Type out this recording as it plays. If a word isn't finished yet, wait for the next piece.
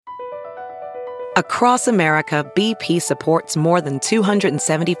Across America, BP supports more than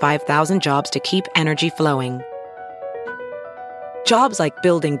 275,000 jobs to keep energy flowing. Jobs like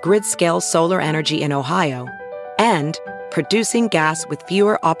building grid-scale solar energy in Ohio and producing gas with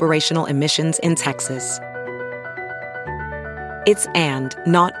fewer operational emissions in Texas. It's and,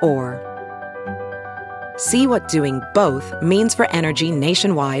 not or. See what doing both means for energy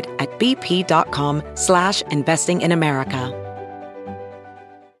nationwide at bp.com/investing in America.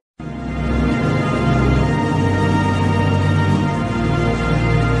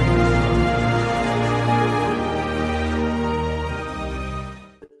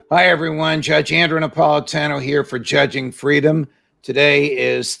 Hi, everyone. Judge Andrew Napolitano here for Judging Freedom. Today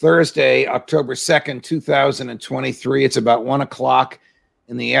is Thursday, October 2nd, 2023. It's about 1 o'clock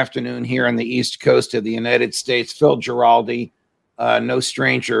in the afternoon here on the East Coast of the United States. Phil Giraldi, no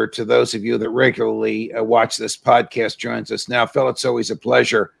stranger to those of you that regularly watch this podcast, joins us now. Phil, it's always a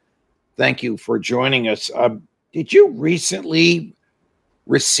pleasure. Thank you for joining us. Did you recently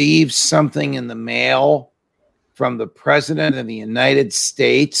receive something in the mail from the President of the United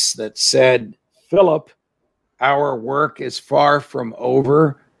States that said, Philip, our work is far from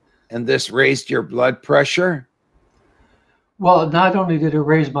over, and this raised your blood pressure? Well, not only did it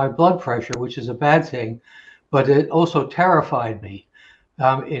raise my blood pressure, which is a bad thing, but it also terrified me.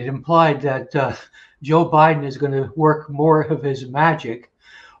 It implied that Joe Biden is going to work more of his magic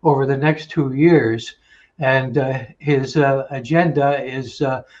over the next 2 years, and his agenda is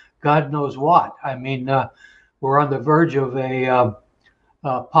God knows what. I mean, we're on the verge of a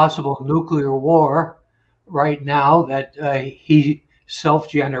possible nuclear war right now that he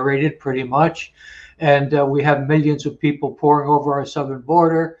self-generated pretty much. And we have millions of people pouring over our southern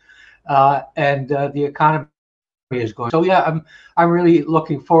border, and the economy is going. So yeah, I'm really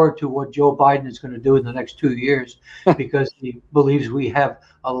looking forward to what Joe Biden is going to do in the next 2 years, because he believes we have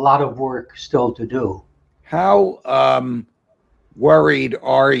a lot of work still to do. How worried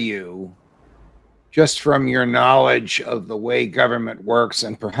are you, just from your knowledge of the way government works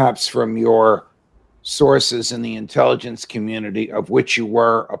and perhaps from your sources in the intelligence community, of which you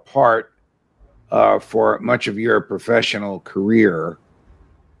were a part for much of your professional career,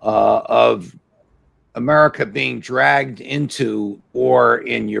 of America being dragged into war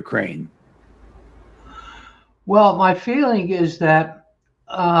in Ukraine? Well, my feeling is that,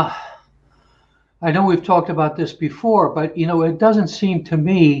 I know we've talked about this before, but it doesn't seem to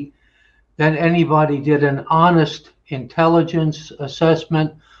me that anybody did an honest intelligence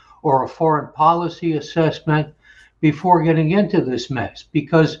assessment or a foreign policy assessment before getting into this mess,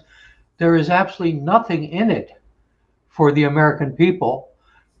 because there is absolutely nothing in it for the American people.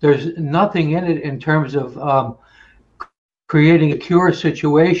 There's nothing in it in terms of creating a secure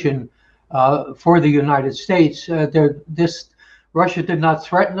situation for the United States. Russia did not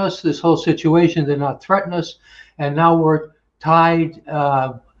threaten us. This whole situation did not threaten us, and now we're tied.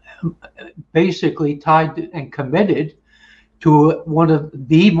 Basically tied and committed to one of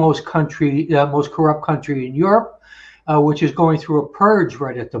the most corrupt country in Europe, which is going through a purge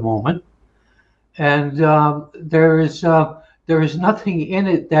right at the moment. And there is nothing in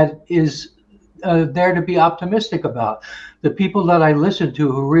it that is there to be optimistic about. The people that I listen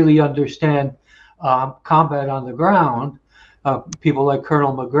to who really understand combat on the ground, people like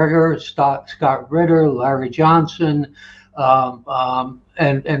Colonel McGregor, Scott Ritter, Larry Johnson,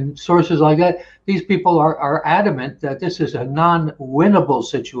 and sources like that, these people are adamant that this is a non-winnable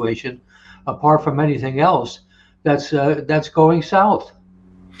situation, apart from anything else that's going south.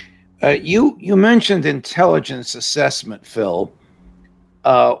 You mentioned intelligence assessment, Phil.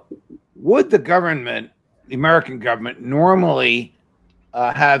 Would the American government, normally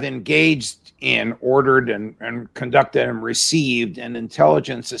have engaged in, ordered, and conducted and received an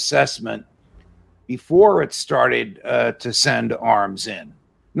intelligence assessment before it started to send arms in?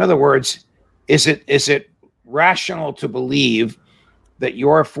 In other words, is it rational to believe that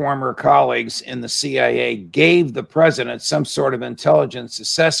your former colleagues in the CIA gave the president some sort of intelligence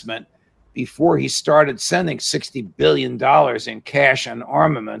assessment before he started sending $60 billion in cash and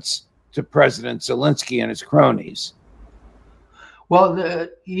armaments to President Zelensky and his cronies? Well,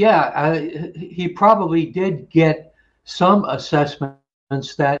 he probably did get some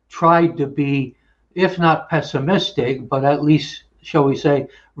assessments that tried to be, if not pessimistic, but at least, shall we say,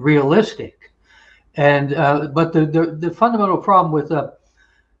 realistic. And but the fundamental problem with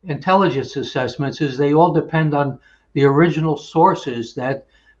intelligence assessments is they all depend on the original sources that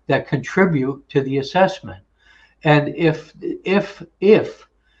contribute to the assessment. And if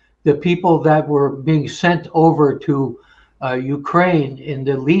the people that were being sent over to Ukraine in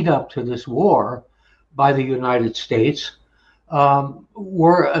the lead up to this war by the United States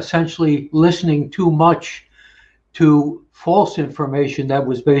were essentially listening too much to false information that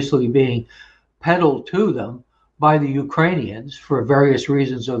was basically being peddled to them by the Ukrainians for various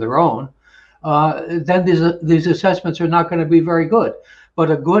reasons of their own, then these assessments are not going to be very good.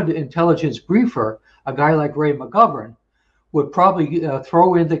 But a good intelligence briefer, a guy like Ray McGovern, would probably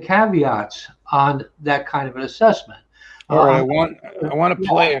throw in the caveats on that kind of an assessment. All right, I want to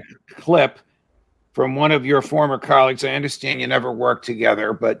play a clip from one of your former colleagues. I understand you never worked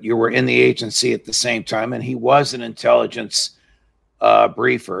together, but you were in the agency at the same time, and he was an intelligence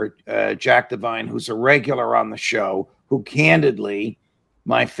briefer, Jack Devine, who's a regular on the show, who candidly,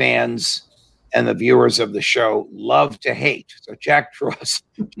 my fans and the viewers of the show love to hate. So Jack draws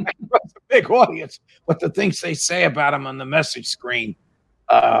a big audience, but the things they say about him on the message screen,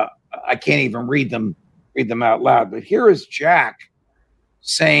 I can't even read them out loud. But here is Jack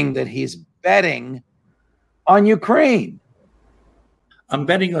saying that he's betting on Ukraine. I'm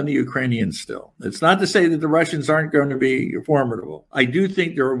betting on the Ukrainians still. It's not to say that the Russians aren't going to be formidable. I do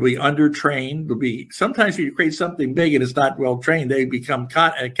think there will be undertrained. There'll be sometimes when you create something big and it's not well trained, they become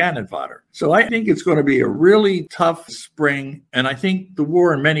cannon fodder. So I think it's going to be a really tough spring, and I think the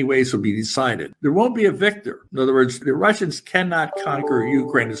war in many ways will be decided. There won't be a victor. In other words, the Russians cannot conquer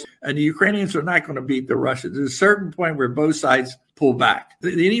Ukraine, and the Ukrainians are not going to beat the Russians. There's a certain point where both sides pull back.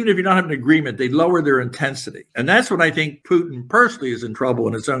 Even if you don't have an agreement, they lower their intensity. And that's when I think Putin personally is in trouble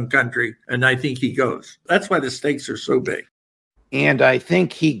in his own country, and I think he goes. That's why the stakes are so big. And I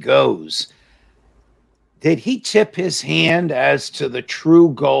think he goes. Did he tip his hand as to the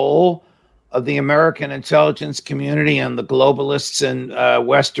true goal of the American intelligence community and the globalists in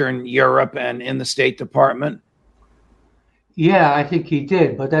Western Europe and in the State Department? Yeah, I think he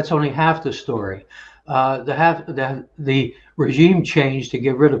did, but that's only half the story. The regime change to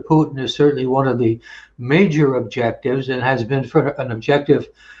get rid of Putin is certainly one of the major objectives, and has been an objective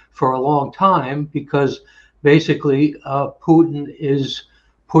for a long time, because basically Putin is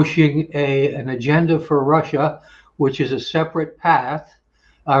pushing an agenda for Russia, which is a separate path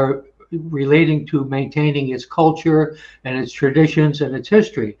relating to maintaining its culture and its traditions and its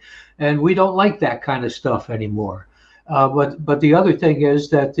history. And we don't like that kind of stuff anymore. But the other thing is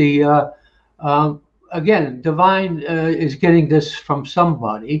that again, Devine is getting this from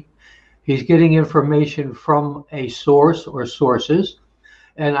somebody. He's getting information from a source or sources.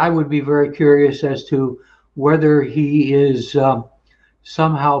 And I would be very curious as to whether he is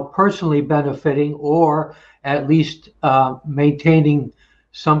somehow personally benefiting, or at least maintaining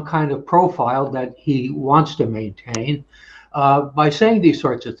some kind of profile that he wants to maintain by saying these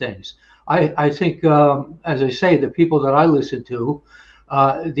sorts of things. I think, as I say, the people that I listen to,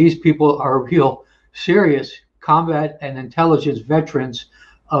 these people are real serious combat and intelligence veterans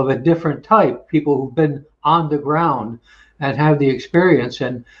of a different type, people who've been on the ground and have the experience,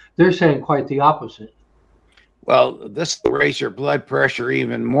 and they're saying quite the opposite. Well, this will raise your blood pressure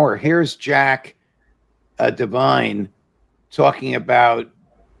even more. Here's Jack Devine talking about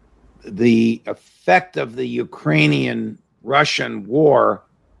the effect of the Ukrainian-Russian war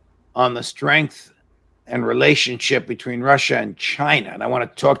on the strength and relationship between Russia and China. And I want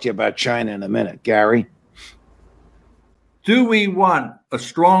to talk to you about China in a minute. Gary? Do we want a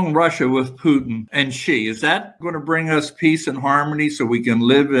strong Russia with Putin and Xi? Is that going to bring us peace and harmony so we can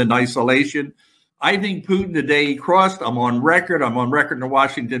live in isolation? I think Putin, the day he crossed, I'm on record in the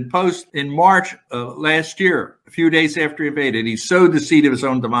Washington Post, in March last year, a few days after he invaded, he sowed the seed of his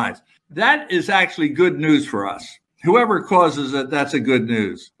own demise. That is actually good news for us. Whoever causes it, that's a good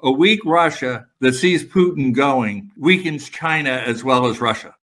news. A weak Russia that sees Putin going weakens China as well as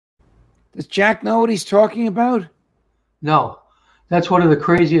Russia. Does Jack know what he's talking about? No. That's one of the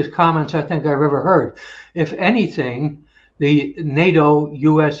craziest comments I think I've ever heard. If anything, the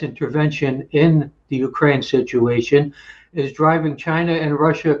NATO-U.S. intervention in the Ukraine situation is driving China and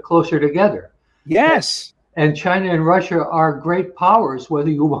Russia closer together. Yes. And China and Russia are great powers, whether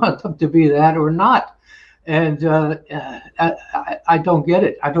you want them to be that or not. And I don't get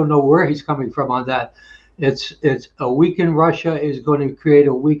it. I don't know where he's coming from on that. It's a weakened Russia is going to create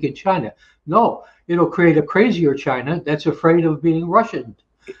a weakened China. No, it'll create a crazier China that's afraid of being Russian.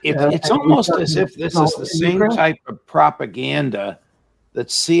 It's almost as if this is the same type of propaganda that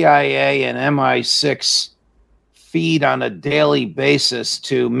CIA and MI6 feed on a daily basis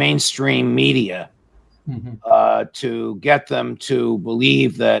to mainstream media, to get them to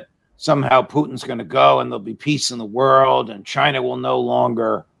believe that somehow Putin's going to go and there'll be peace in the world and China will no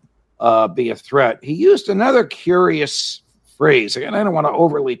longer be a threat. He used another curious phrase. Again, I don't want to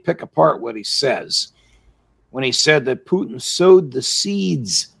overly pick apart what he says. When he said that Putin sowed the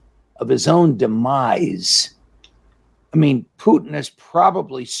seeds of his own demise. I mean, Putin is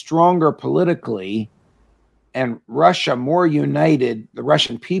probably stronger politically and Russia more united, the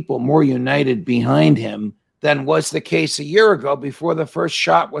Russian people more united behind him than was the case a year ago before the first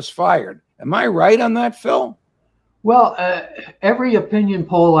shot was fired. Am I right on that, Phil? Well, every opinion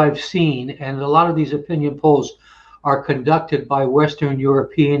poll I've seen, and a lot of these opinion polls are conducted by Western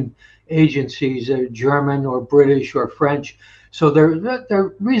European agencies, German or British or French, so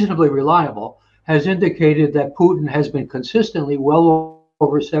they're reasonably reliable, has indicated that Putin has been consistently well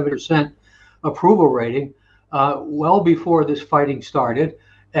over 7% approval rating well before this fighting started,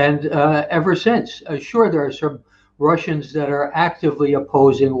 and ever since. Sure, there are some Russians that are actively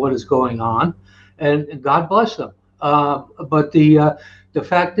opposing what is going on, and God bless them. But the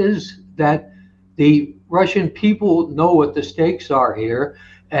fact is that the Russian people know what the stakes are here,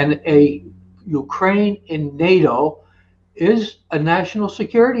 and a Ukraine in NATO is a national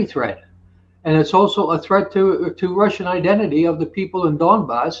security threat. And it's also a threat to Russian identity of the people in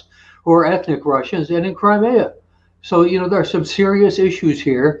Donbass who are ethnic Russians and in Crimea. So, there are some serious issues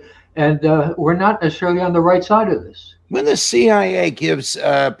here, and we're not necessarily on the right side of this. When the CIA gives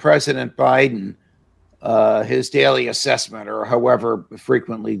President Biden his daily assessment, or however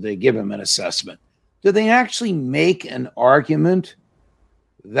frequently they give him an assessment, do they actually make an argument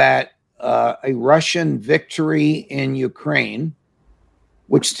that a Russian victory in Ukraine,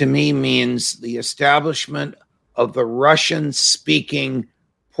 which to me means the establishment of the Russian-speaking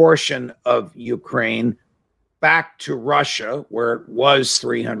portion of Ukraine back to Russia, where it was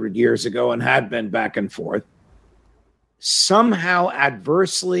 300 years ago and had been back and forth, somehow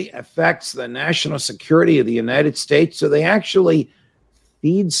adversely affects the national security of the United States? So they actually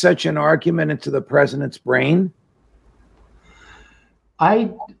feed such an argument into the president's brain?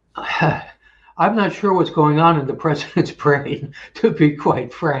 I'm not sure what's going on in the president's brain, to be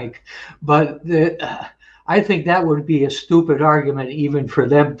quite frank, but I think that would be a stupid argument even for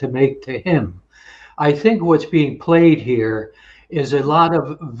them to make to him. I think what's being played here is a lot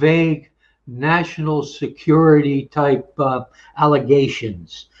of vague national security type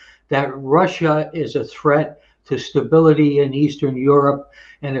allegations that Russia is a threat to stability in Eastern Europe.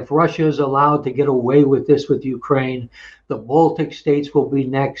 And if Russia is allowed to get away with this with Ukraine, the Baltic states will be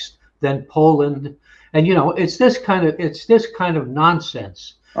next, then Poland. And, it's this kind of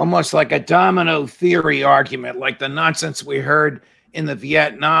nonsense. Almost like a domino theory argument, like the nonsense we heard in the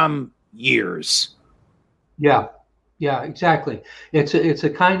Vietnam years. Yeah, exactly. It's a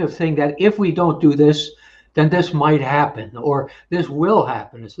kind of thing that if we don't do this, then this might happen, or this will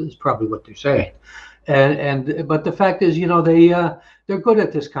happen. This is probably what they're saying. But the fact is, they're good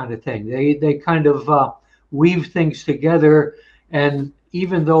at this kind of thing. They kind of weave things together. And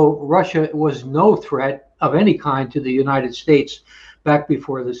even though Russia was no threat of any kind to the United States back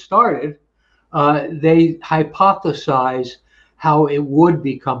before this started, they hypothesize how it would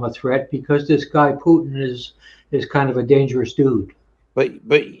become a threat because this guy Putin is kind of a dangerous dude. But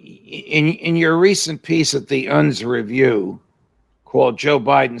in your recent piece at the UNS Review called "Joe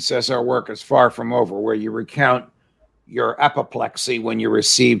Biden Says Our Work is Far From Over," where you recount your apoplexy when you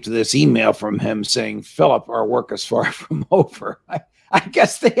received this email from him saying, "Philip, our work is far from over." I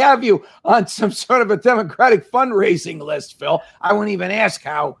guess they have you on some sort of a Democratic fundraising list, Phil. I won't even ask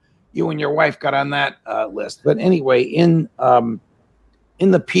how you and your wife got on that list. But anyway, in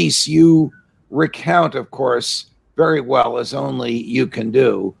the piece, you recount, of course, very well, as only you can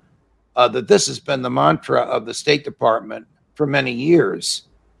do, that this has been the mantra of the State Department for many years.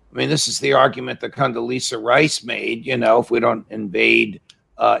 I mean, this is the argument that Condoleezza Rice made. If we don't invade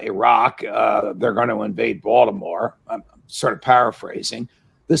Iraq, they're going to invade Baltimore. I'm sort of paraphrasing.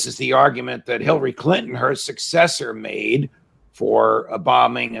 This is the argument that Hillary Clinton, her successor, made for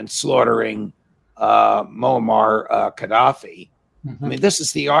bombing and slaughtering Muammar Gaddafi. Mm-hmm. I mean, this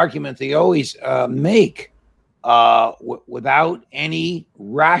is the argument they always make without any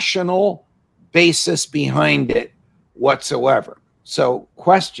rational basis behind it whatsoever. So,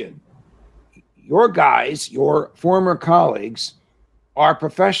 question, your guys, your former colleagues, are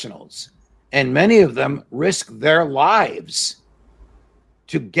professionals, and many of them risk their lives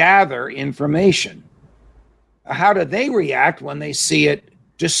to gather information. How do they react when they see it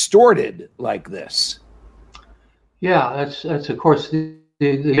distorted like this? Yeah, that's of course the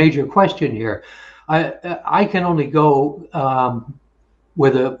major question here. I can only go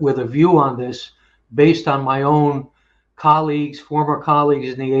with a view on this based on my own colleagues, former colleagues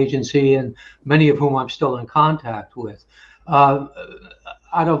in the agency, and many of whom I'm still in contact with. Out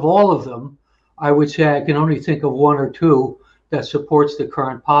of all of them, I would say I can only think of one or two that supports the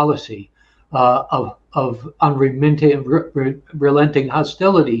current policy of unrelenting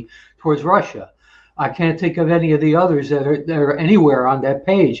hostility towards Russia. I can't think of any of the others that are anywhere on that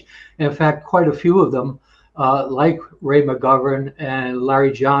page. In fact, quite a few of them, like Ray McGovern and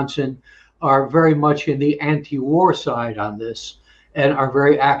Larry Johnson, are very much in the anti-war side on this and are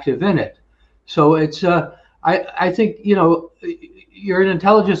very active in it. So it's, I think, you know, you're an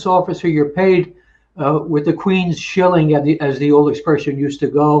intelligence officer, you're paid with the Queen's shilling, as the old expression used to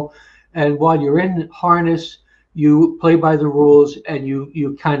go. And while you're in harness, you play by the rules and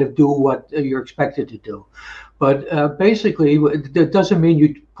you kind of do what you're expected to do. But basically, that doesn't mean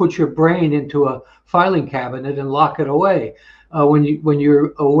you put your brain into a filing cabinet and lock it away. When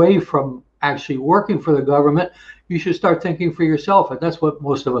you're away from actually working for the government, you should start thinking for yourself, and that's what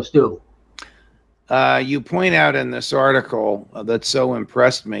most of us do. You point out in this article that so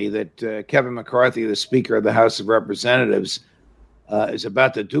impressed me that Kevin McCarthy, the Speaker of the House of Representatives, is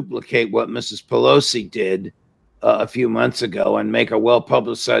about to duplicate what Mrs. Pelosi did a few months ago and make a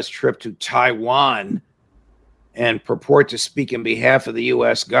well-publicized trip to Taiwan and purport to speak in behalf of the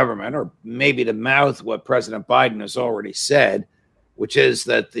U.S. government, or maybe to mouth what President Biden has already said, which is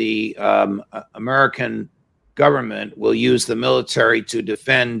that the American government will use the military to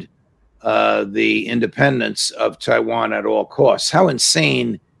defend the independence of Taiwan at all costs. How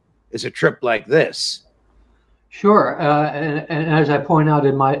insane is a trip like this? Sure, and as I point out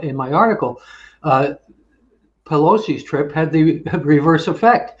in my article, Pelosi's trip had the reverse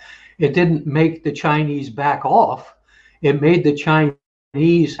effect. It didn't make the Chinese back off. It made the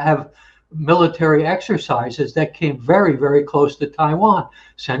Chinese have military exercises that came very, very close to Taiwan,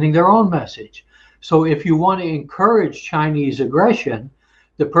 sending their own message. So if you want to encourage Chinese aggression,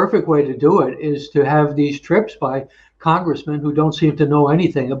 the perfect way to do it is to have these trips by congressmen who don't seem to know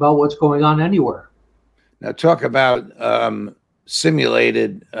anything about what's going on anywhere. Now, talk about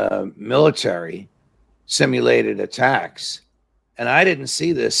simulated military, simulated attacks. And I didn't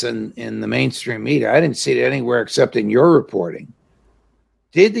see this in the mainstream media. I didn't see it anywhere except in your reporting.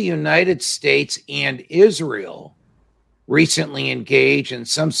 Did the United States and Israel recently engage in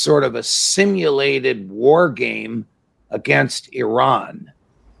some sort of a simulated war game against Iran?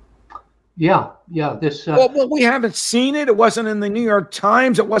 Yeah. This. Well, we haven't seen it. It wasn't in the New York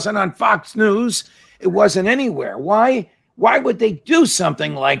Times. It wasn't on Fox News. It wasn't anywhere. Why would they do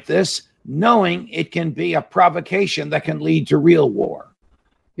something like this, knowing it can be a provocation that can lead to real war?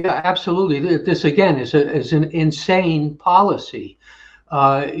 Yeah, absolutely. This again is an insane policy.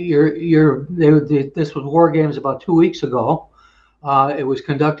 This was war games about 2 weeks ago. It was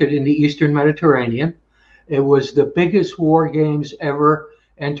conducted in the Eastern Mediterranean. It was the biggest war games ever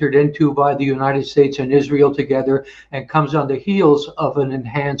entered into by the United States and Israel together, and comes on the heels of an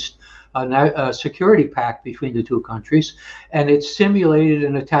enhanced security pact between the two countries. And it simulated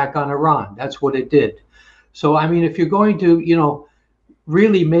an attack on Iran. That's what it did. So, I mean, if you're going to,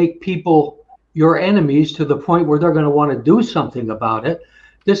 really make people your enemies to the point where they're going to want to do something about it,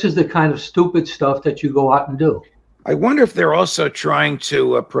 this is the kind of stupid stuff that you go out and do. I wonder if they're also trying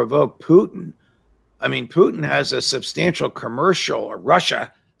to provoke Putin. I mean, Putin has a substantial commercial, or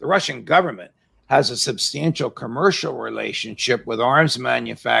the Russian government has a substantial commercial relationship with arms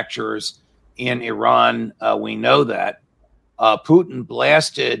manufacturers in Iran. We know that. Putin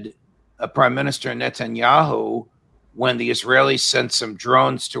blasted Prime Minister Netanyahu when the Israelis sent some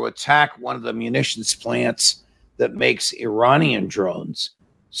drones to attack one of the munitions plants that makes Iranian drones.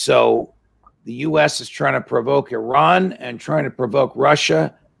 So the U.S. is trying to provoke Iran and trying to provoke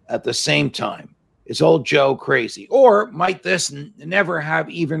Russia at the same time. Is old Joe crazy? Or might this never have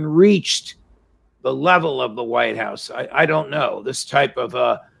even reached the level of the White House? I don't know. This type of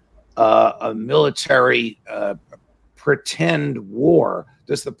a military pretend war.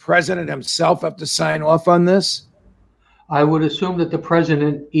 Does the president himself have to sign off on this? I would assume that the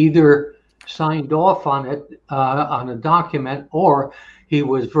president either signed off on it on a document, or he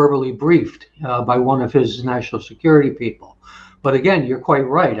was verbally briefed by one of his national security people. But again, you're quite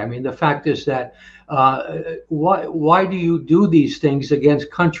right. I mean, the fact is that why do you do these things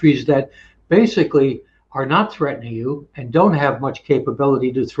against countries that basically are not threatening you and don't have much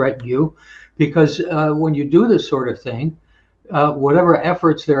capability to threaten you? Because when you do this sort of thing, whatever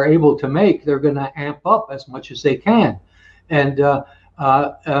efforts they're able to make, they're going to amp up as much as they can. And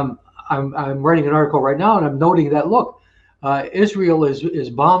I'm writing an article right now, and I'm noting that, look, Israel is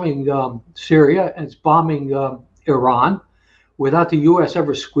bombing Syria, and it's bombing Iran without the U.S.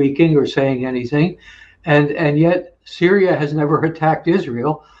 ever squeaking or saying anything. And yet Syria has never attacked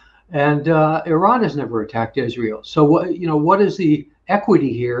Israel, and Iran has never attacked Israel. So what is the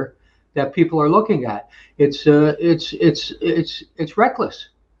equity here that people are looking at? It's reckless.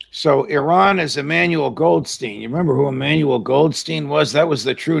 So Iran is Emmanuel Goldstein. You remember who Emmanuel Goldstein was? That was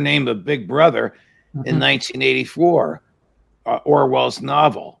the true name of Big Brother. in 1984, Orwell's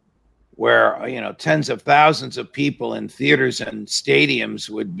novel, where, tens of thousands of people in theaters and stadiums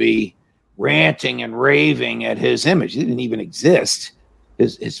would be ranting and raving at his image. It didn't even exist,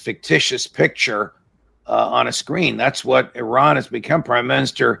 his fictitious picture on a screen. That's what Iran has become. Prime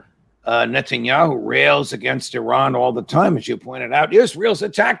Minister Netanyahu rails against Iran all the time, as you pointed out. Israel's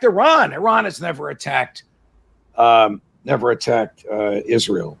attacked Iran. Iran has never attacked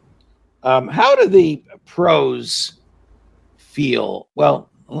Israel. How do the pros feel? Well,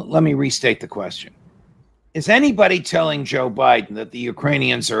 let me restate the question. Is anybody telling Joe Biden that the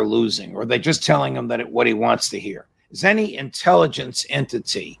Ukrainians are losing, or are they just telling him that what he wants to hear? Is any intelligence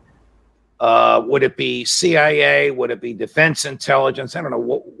entity, would it be CIA? Would it be Defense Intelligence? I don't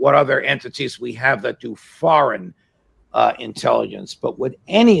know what other entities we have that do foreign intelligence, but would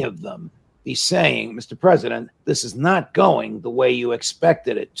any of them be saying, Mr. President, this is not going the way you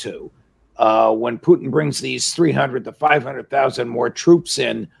expected it to? When Putin brings these 300 to 500,000 more troops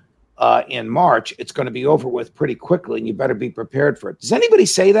in March, it's going to be over with pretty quickly, and you better be prepared for it. Does anybody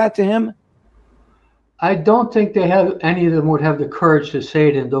say that to him? I don't think any of them would have the courage to say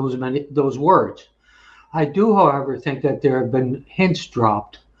it in those words. I do, however, think that there have been hints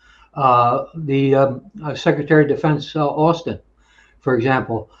dropped. The Secretary of Defense Austin, for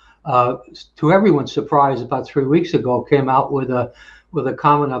example, to everyone's surprise, about 3 weeks ago, came out with a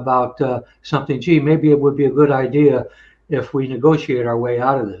comment about something. Gee, maybe it would be a good idea if we negotiate our way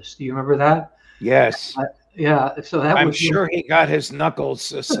out of this. Do you remember that? Yes. Yeah. So I'm sure he got his knuckles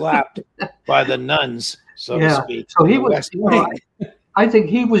slapped by the nuns, so to speak. So he was. I think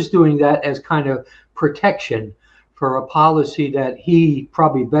he was doing that as kind of protection for a policy that he,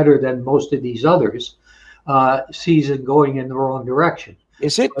 probably better than most of these others, sees it going in the wrong direction.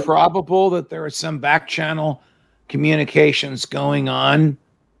 Is it probable that there are some back channel communications going on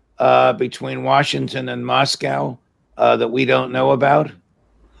between Washington and Moscow that we don't know about?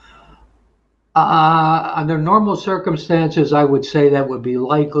 Under normal circumstances, I would say that would be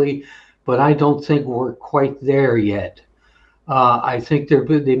likely, but I don't think we're quite there yet. I think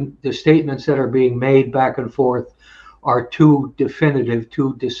the statements that are being made back and forth are too definitive,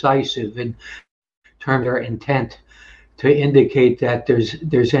 too decisive in terms of their intent to indicate that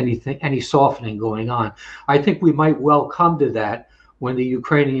there's any softening going on. I think we might well come to that when the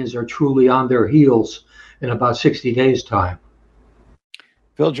Ukrainians are truly on their heels in about 60 days' time.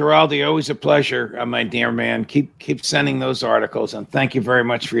 Phil Giraldi, always a pleasure, my dear man. Keep sending those articles, and thank you very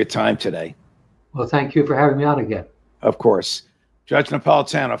much for your time today. Well, thank you for having me on again. Of course. Judge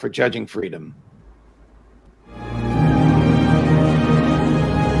Napolitano for Judging Freedom.